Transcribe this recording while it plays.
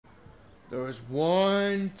There was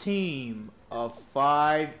one team of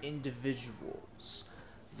 5 individuals.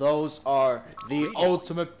 Those are the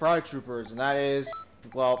ultimate Pride Troopers, and that is,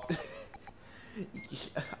 well,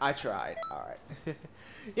 I tried. Alright.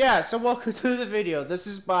 Yeah, so welcome to the video. This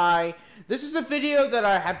is a video that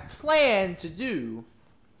I had planned to do.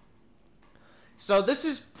 So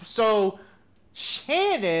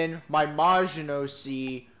Shanon, my Majin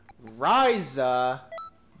OC, Raizza,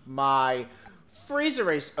 my Raizza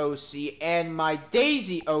Race OC, and my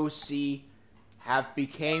Daisy OC have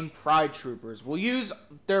became Pride Troopers. We'll use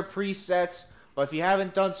their presets, but if you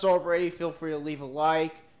haven't done so already, feel free to leave a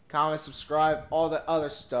like, comment, subscribe, all the other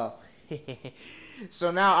stuff.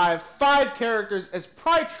 So now I have 5 characters as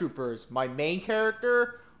Pride Troopers. My main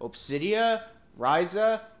character, Obsidia,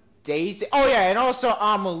 Raizza, Daisy. Oh yeah, and also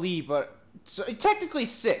Amelie, but so technically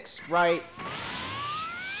 6, right?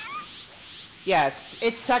 Yeah,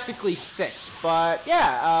 it's technically 6, but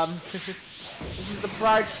yeah, this is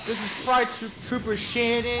Pride Trooper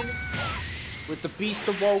Shanon with the Beast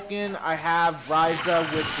Awoken. I have Raizza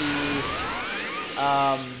with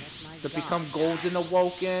the Become Golden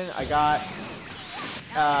Awoken. I got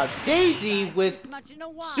Daisy with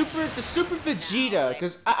the Super Vegeta,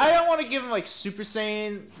 because I don't want to give him like Super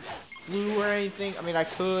Saiyan Blue or anything. I mean, I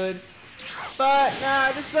could, but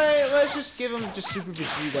nah, let's just give him just Super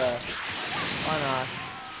Vegeta. Why not?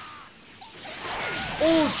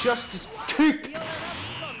 Oh, Justice Kick!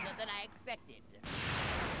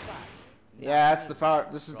 Yeah, that's the power.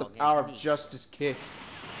 This is the power of Justice Kick.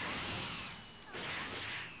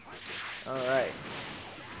 Alright.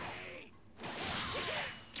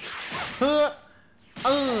 Oh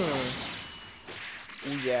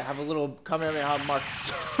yeah, have a little Kamehameha Mark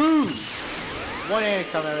II. One-handed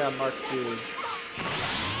Kamehameha Mark II.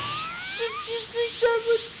 Did you think that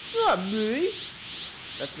would stop me?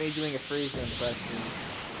 That's me doing a Frieza impression.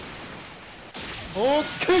 Oh,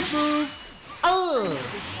 kick move!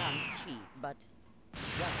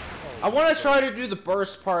 I want to try to do the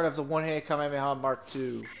burst part of the one-handed Kamehameha Mark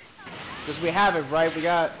II. Because we have it, right? We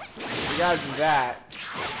gotta do that.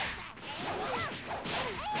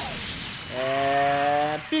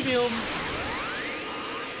 And boom.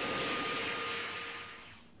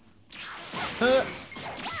 Huh.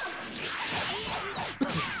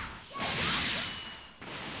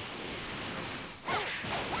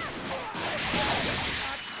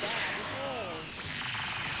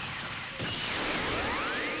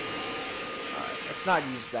 Let's not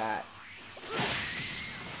use that.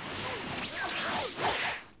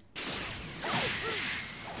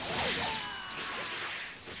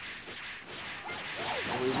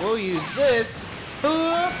 We will use this.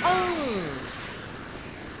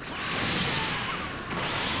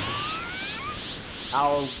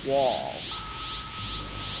 Our wall.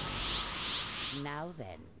 Now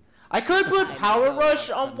then. I could put Power Rush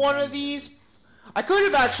on one of these. I could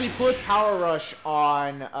have actually put Power Rush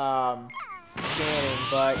on Shanon,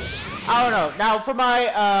 but I don't know. Now for my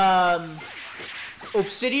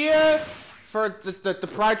Obsidia, for the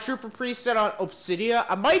Pride Trooper preset on Obsidia,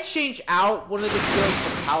 I might change out one of the skills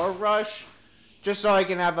for Power Rush, just so I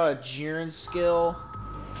can have a Jiren skill.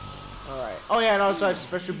 Alright. Oh yeah, and also I have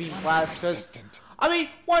Special Beam Blast, because, I mean,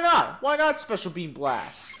 why not? Why not Special Beam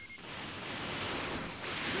Blast?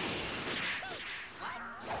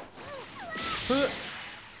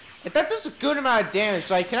 That does a good amount of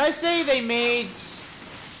damage. Like, can I say they made...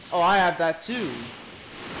 Oh, I have that too.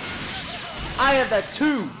 I have that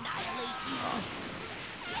too.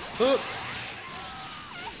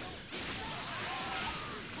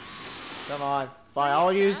 Come on. Fine,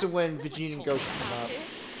 I'll use it when Vegeta and Goku come up.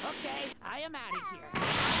 Okay, I am out of here.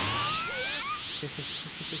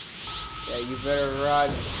 Yeah, you better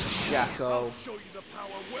run, Shaco. I'll show you the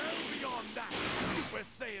power well beyond that, Super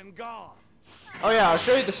Saiyan God. Oh yeah, I'll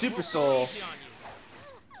show you the Super Soul.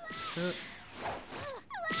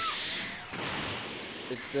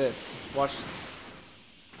 It's this. Watch.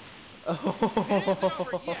 Oh.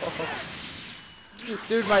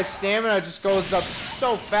 Dude, my stamina just goes up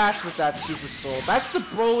so fast with that Super Soul. That's the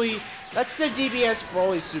Broly. That's the DBS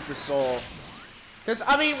Broly Super Soul. Cause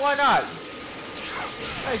I mean, why not?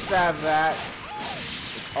 Nice to have that.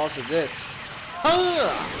 Also this.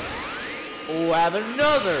 Oh, I have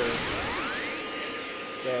another.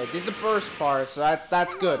 Okay, I did the burst part, so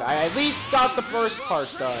that's good. I at least got the burst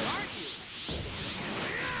part done.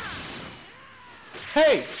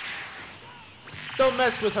 Hey! Don't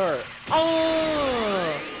mess with her.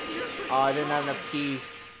 Oh! Oh, I didn't have enough ki.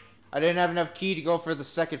 I didn't have enough ki to go for the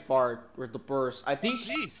second part, or the burst. I think...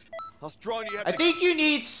 Jeez, How strong do you have I to think you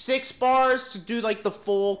need 6 bars to do like the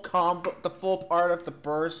full combo, the full part of the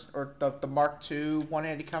burst or the Mark II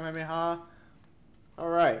one-handed Kamehameha. All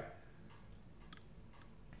right.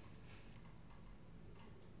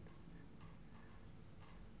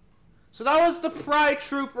 So that was the Pride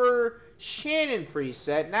Trooper Shanon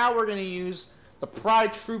preset. Now we're gonna use the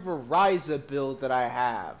Pride Trooper Raizza build that I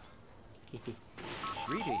have.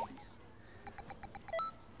 Greetings.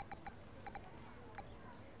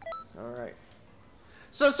 All right.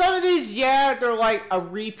 So some of these, yeah, they're like a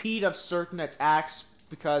repeat of certain attacks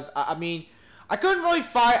because I mean, I couldn't really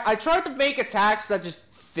find. I tried to make attacks that just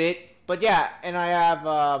fit, but yeah, and I have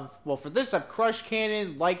well for this I have Crush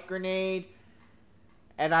Cannon, Light Grenade,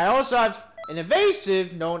 and I also have an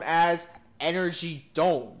evasive known as Energy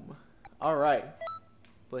Dome. All right,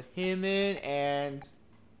 put him in and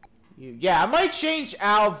you. Yeah, I might change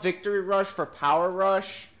out Victory Rush for Power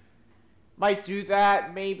Rush. Might do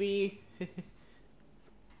that maybe.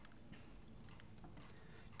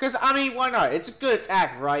 Because, I mean, why not? It's a good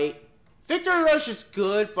attack, right? Victory Rush is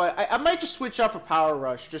good, but I might just switch up for Power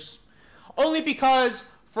Rush. Just only because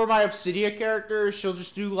for my Obsidia character, she'll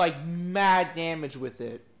just do, like, mad damage with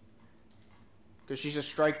it. Because she's a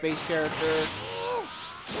strike-based character.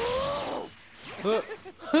 You're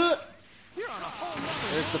on a whole nother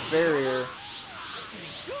There's the barrier. I'm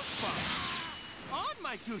getting goosebumps. On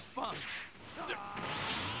my goosebumps.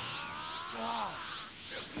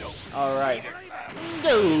 There's no Alright.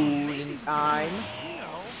 Golden time. You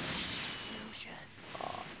know, fusion.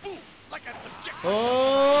 fool like I'd subject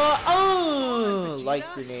Oh, Vegeta, Light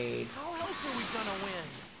Grenade. How else are we gonna win?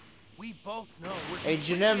 We both know we're Hey,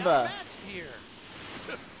 completely Janemba. outmatched here.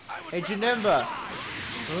 I would Hey, rather Janemba. die.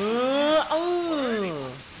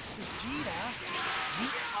 Oh. Vegeta, you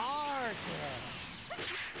are dead.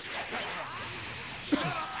 Shut up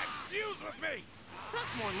and fuse with me.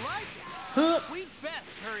 That's more like it. Huh. We'd best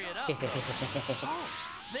hurry it up. Oh,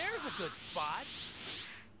 there's a good spot.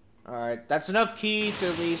 Alright, that's enough key to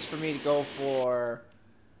at least for me to go for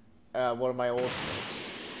one of my ultimates.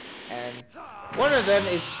 And one of them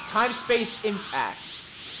is Time Space Impact,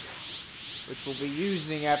 which we'll be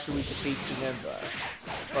using after we defeat Janemba.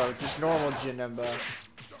 Or just normal Janemba.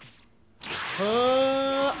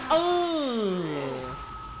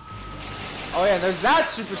 Oh yeah, there's that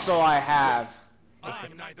Super Soul I have.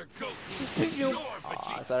 I'm neither Goku Oh, nor I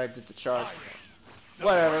Vegeta. thought I did the charge. The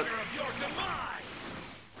Whatever. bringer of your demise.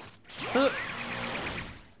 Huh.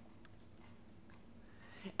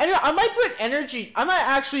 Anyway, I might put energy. I might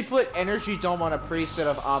actually put Energy Dome on a preset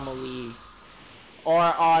of Amelie, or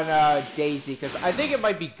on Daisy, because I think it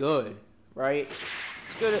might be good, right?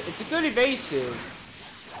 It's good. It's a good evasive,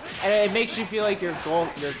 and it makes you feel like you're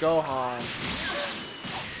Gohan.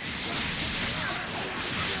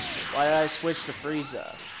 Why did I switch to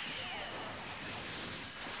Frieza?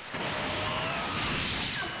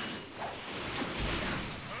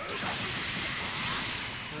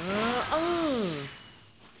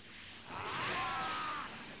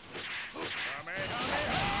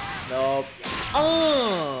 Nope.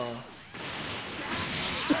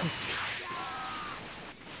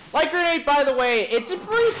 Light Grenade, by the way, it's a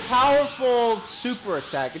pretty powerful super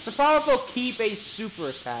attack. It's a powerful key-based super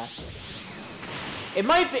attack. It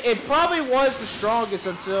might be. It probably was the strongest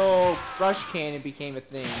until Crush Cannon became a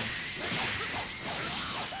thing.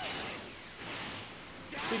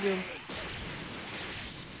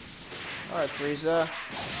 Alright, Frieza.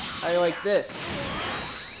 How you like this?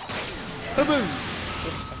 Kaboom!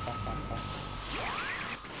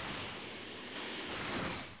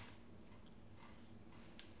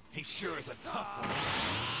 He sure is a tough one.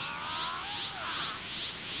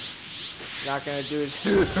 Not gonna do his.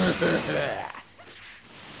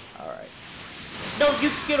 Alright. No,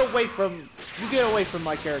 you get away from. You get away from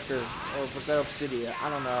my character. Or was that Obsidia? I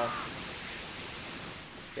don't know.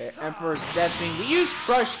 Okay, Emperor's Death Beam. We use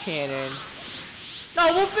Crush Cannon.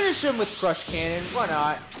 No, we'll finish him with Crush Cannon. Why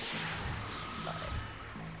not?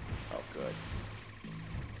 Oh, good.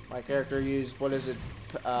 My character used, what is it?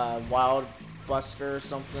 Wild Buster or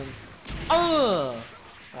something. Ah.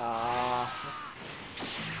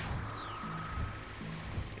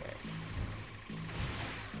 Okay.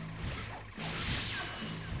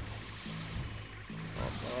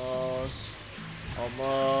 Almost.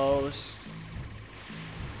 Almost.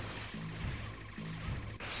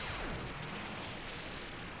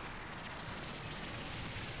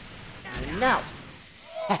 Now.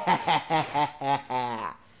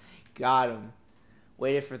 Got him.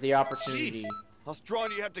 Waited for the opportunity. Jeez. How strong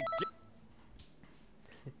do you have to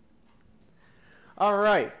get? All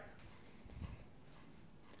right.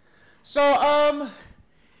 So,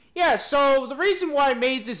 Yeah, so the reason why I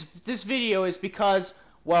made this video is because,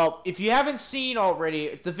 well, if you haven't seen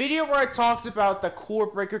already, the video where I talked about the core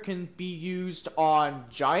breaker can be used on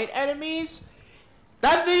giant enemies,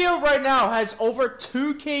 that video right now has over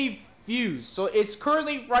 2K views. So it's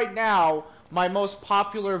currently right now my most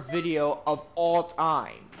popular video of all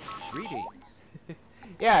time. Greetings.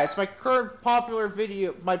 Yeah, it's my current popular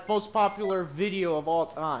video, my most popular video of all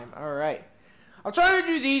time. Alright. I'm trying to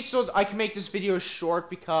do these so I can make this video short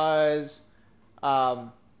because,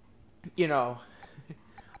 you know.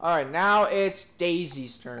 Alright, now it's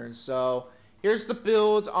Daisy's turn. So, here's the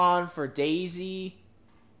build on for Daisy.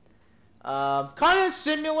 Kind of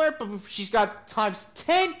similar, but she's got times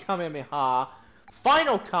 10 Kamehameha,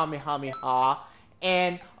 final Kamehameha,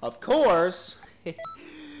 and, of course,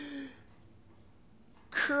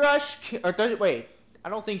 Crush, or wait, I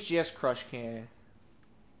don't think she has Crush Cannon.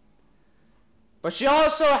 But she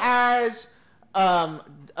also has,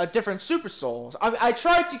 a different Super Souls. I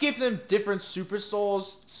tried to give them different Super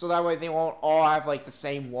Souls, so that way they won't all have, like, the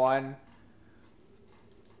same one.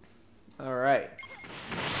 Alright.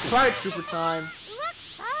 It's Pride Trooper time. Looks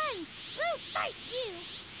fun. Boo, fight you.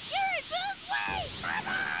 You're in Boo's way.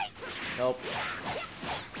 Bye-bye. Nope.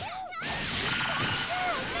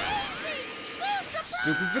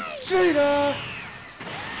 Super Vegeta!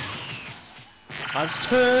 Times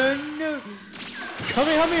 10!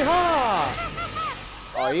 Kamehameha!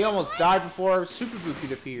 Oh, he almost died before Super Buu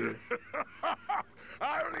could appear.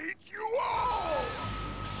 I'll eat you all!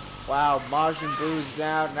 Wow, Majin Buu's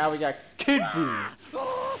down. Now we got Kid Buu.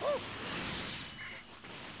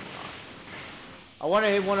 I want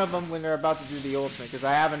to hit one of them when they're about to do the ultimate, because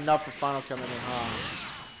I have enough for Final Kamehameha.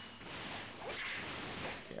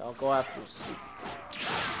 Okay, I'll go after Super.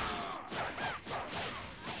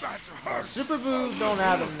 Super Buu don't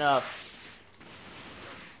have enough.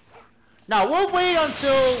 Now we'll wait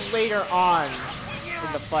until later on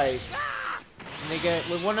in the fight.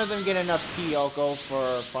 When one of them get enough ki, I'll go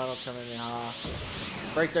for Final Kamehameha.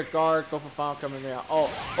 Break their guard, go for Final Kamehameha. Oh,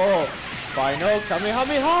 Final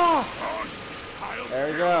Kamehameha! There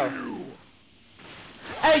we go.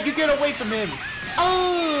 Hey, you get away from him!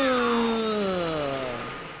 Oh!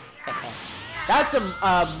 That's a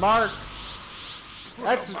Mark.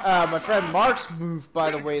 That's my friend Mark's move,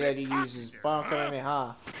 by the way, that he uses. Final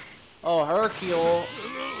Kamehameha. Oh, Hercule.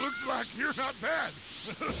 Looks like you're not bad.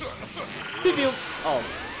 Pew. Oh,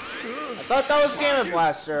 I thought that was Gamma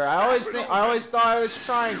Blaster. I always thought it was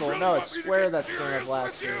triangle. No, it's square. That's Gamma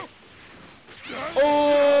Blaster.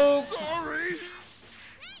 Oh. Sorry.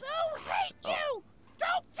 Boo, hate you.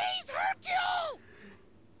 Don't tease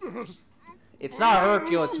Hercule. It's not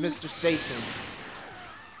Hercule. It's Mr. Satan.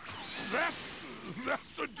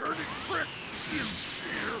 That's a dirty trick, you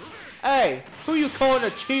cheater. Hey, who you calling a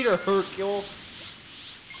cheater, Hercule?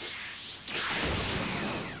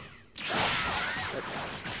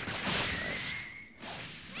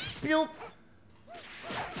 Pew.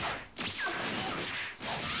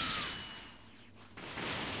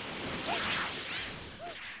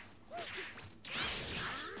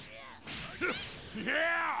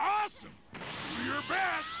 Yeah, awesome. Do your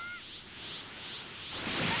best.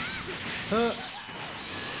 Huh.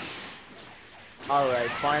 Alright,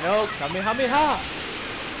 Final Kamehameha!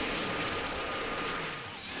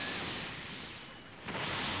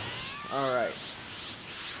 Alright.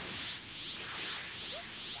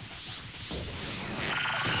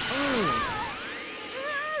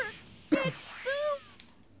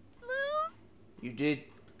 You did.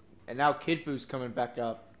 And now Kid Buu's coming back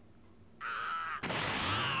up.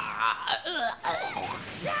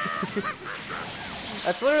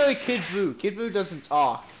 That's literally Kid Buu. Kid Buu doesn't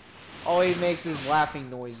talk. All he makes is laughing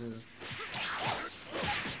noises.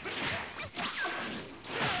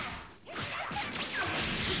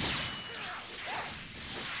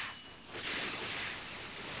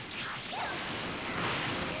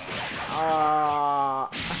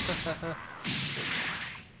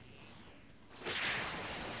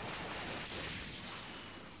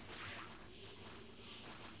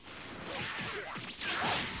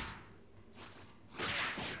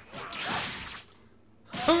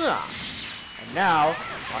 And now,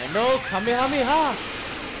 I know Kamehameha!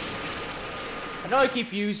 I know I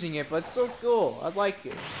keep using it, but it's so cool. I like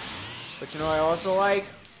it. But you know what I also like?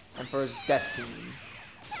 Emperor's Death Beam.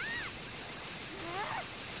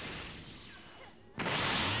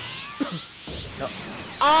 No,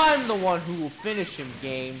 I'm the one who will finish him,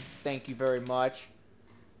 game. Thank you very much.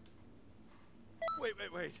 Wait.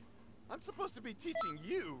 I'm supposed to be teaching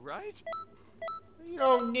you, right? You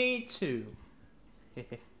don't need to.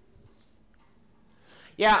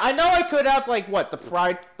 Yeah, I know I could have, like, what, the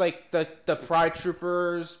Pride, like, the Pride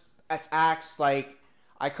Troopers attacks, like,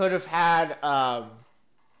 I could have had, I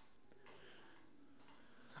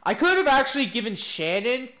could have actually given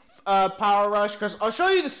Shanon, Power Rush, because I'll show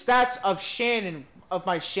you the stats of Shanon, of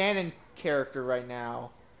my Shanon character right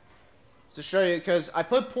now. To show you, because I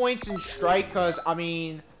put points in Strike, because, I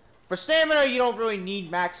mean, for stamina, you don't really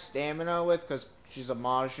need max stamina with, because she's a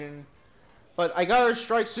Majin. But I got her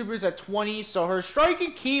Strike Supers at 20, so her Strike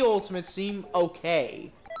and Ki Ultimates seem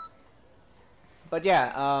okay. But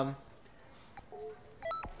yeah,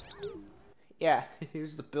 yeah,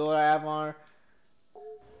 here's the build I have on her.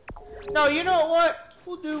 No, you know what?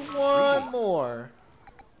 We'll do one more.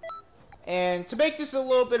 And to make this a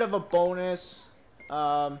little bit of a bonus,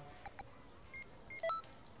 I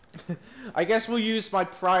guess we'll use my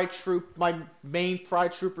my main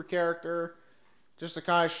Pride Trooper character. Just to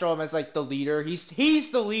kind of show him as like the leader.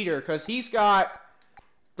 He's the leader because he's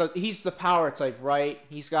the power type, right?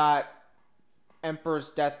 He's got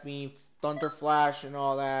Emperor's Death Beam, Thunder Flash, and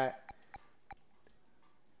all that.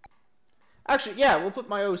 Actually, yeah, we'll put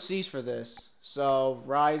my OCs for this. So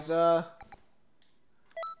Raizza,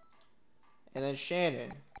 and then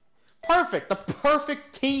Shanon. Perfect, the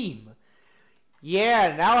perfect team.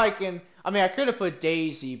 Yeah, now I can. I mean, I could have put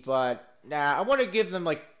Daisy, but nah, I want to give them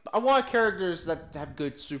like. I want characters that have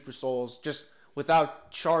good super souls, just without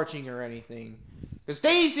charging or anything. Because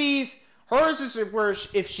Daisy's, hers is where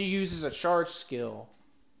if she uses a charge skill.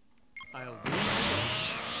 I'll do my best.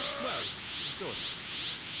 Well, sort of.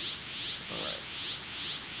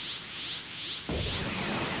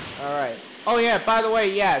 Alright. Oh yeah, by the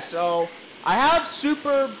way, yeah, so I have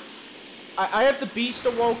I have the Beast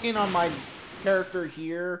Awoken on my character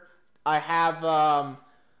here. I have,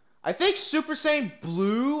 I think Super Saiyan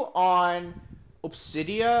Blue on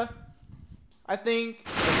Obsidia, I think.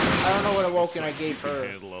 I don't know what Awoken I gave her.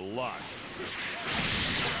 Handle a lot.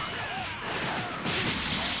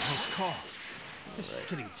 Close call. This is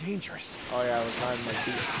getting dangerous. Oh yeah, I was not in my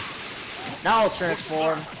beast. Now I'll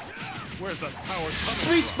transform. Where's the power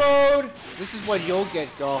coming Beast from? mode! This is what you'll get,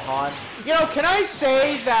 Gohan. You know, can I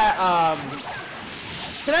say that,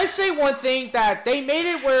 can I say one thing, that they made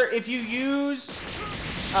it where if you use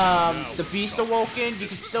the Beast Awoken, you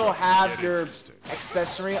can still have your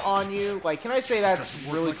accessory on you. Like, can I say that's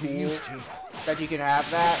really cool that you can have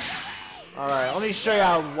that? Alright, let me show you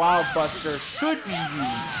how Wild Buster should be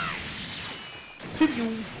used.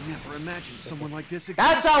 Never imagined someone like this existed.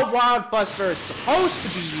 That's how Wild Buster is supposed to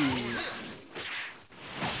be used.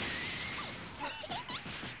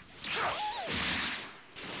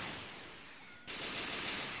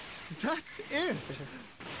 That's it.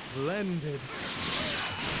 Splendid.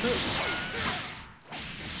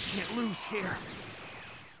 Can't lose here.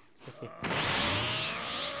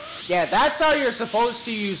 Yeah, that's how you're supposed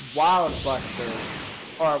to use Wild Buster.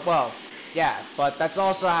 Or, well, yeah, but that's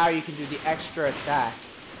also how you can do the extra attack.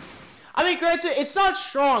 I mean, granted, it's not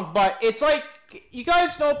strong, but it's like, you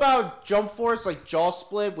guys know about Jump Force, like Jaw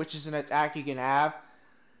Split, which is an attack you can have.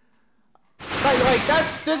 Like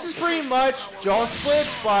this is pretty much Jaw Split,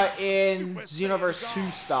 but in Xenoverse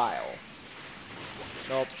 2 style.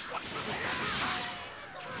 Nope.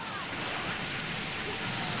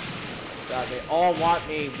 God, they all want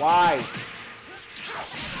me. Why?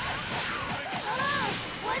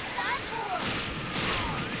 What's that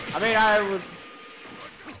for? I mean, I would.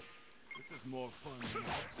 This is more fun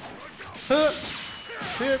than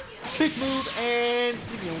Kick move and.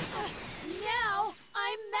 Now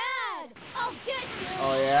I'm mad. I'll get you.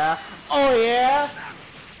 Oh yeah. Oh yeah.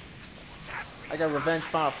 I got Revenge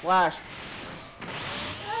Final Flash.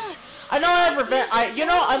 I know I have Revenge. You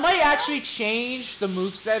know, I might actually change the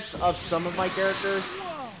movesets of some of my characters.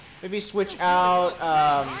 Maybe switch out.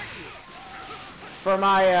 For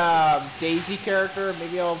my Daisy character,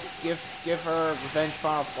 maybe I'll give her Revenge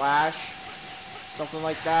Final Flash. Something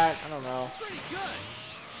like that. I don't know. Pretty good.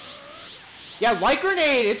 Yeah, Light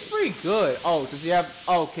Grenade, it's pretty good. Oh, does he have...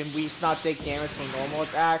 Oh, can Whis not take damage from normal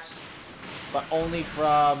attacks? But only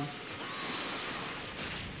from...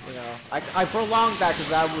 You know, I prolonged that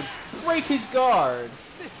because I would break his guard.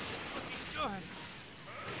 This isn't looking good.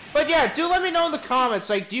 But yeah, do let me know in the comments,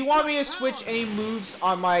 like, do you want me to switch any moves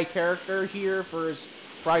on my character here for his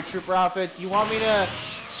Pride Trooper outfit? Do you want me to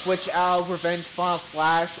switch out Revenge Final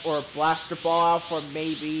Flash or Blaster Ball out for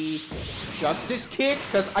maybe Justice Kick?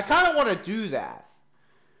 Because I kind of want to do that.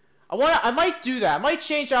 I might do that. I might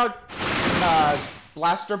change out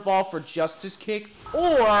Blaster Ball for Justice Kick,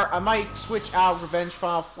 or I might switch out Revenge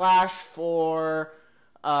Final Flash for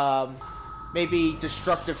maybe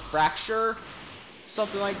Destructive Fracture.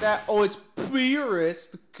 something like that. Oh, it's Beerus,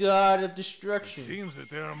 the god of destruction. Seems that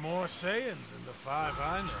there are more Saiyans than the 5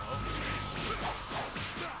 I know.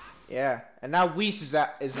 Yeah, and now Whis is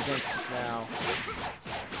against us now.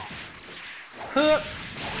 Huh.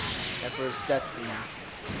 Emperor's Death Beam.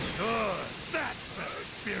 Good, that's the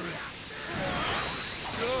spirit.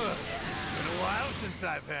 Good. It's been a while since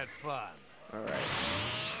I've had fun. All right.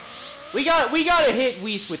 We gotta hit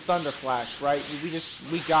Whis with Thunder Flash, right?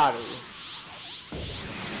 We got to.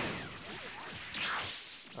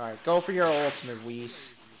 All right, go for your ultimate,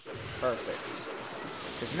 Whis. Perfect.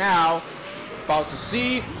 Because now, about to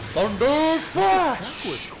see Thunder Flash.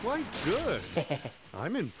 That was quite good.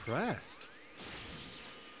 I'm impressed.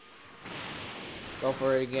 Go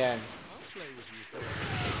for it again.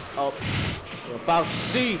 Oh, we're about to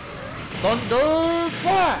see Thunder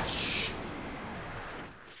Flash.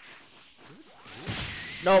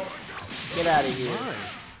 Nope. Get out of here.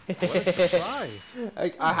 My, what a surprise.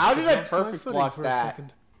 How did I Lost my perfect footing block for a that?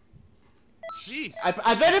 second. Jeez.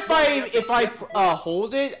 I bet if I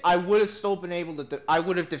hold it, I would have still been able to. I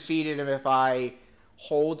would have defeated him if I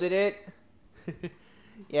holded it.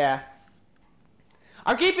 Yeah.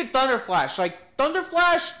 I'm keeping Thunder Flash. Like Thunder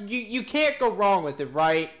Flash, you can't go wrong with it,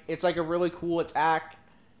 right? It's like a really cool attack.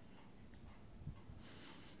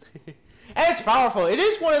 And it's powerful. It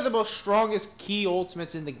is one of the most strongest key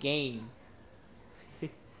ultimates in the game.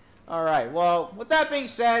 Alright, well, with that being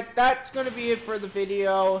said, that's going to be it for the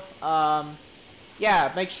video.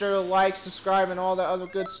 Yeah, make sure to like, subscribe, and all that other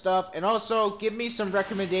good stuff. And also, give me some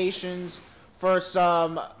recommendations for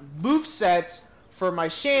some movesets for my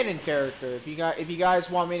Shanon character. If you guys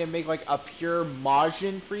want me to make like a pure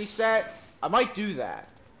Majin preset, I might do that.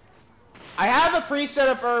 I have a preset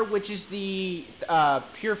of her, which is the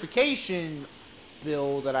purification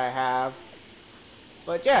build that I have.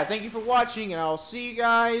 But yeah, thank you for watching, and I'll see you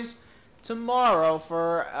guys tomorrow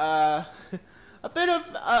for a bit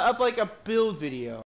of like a build video.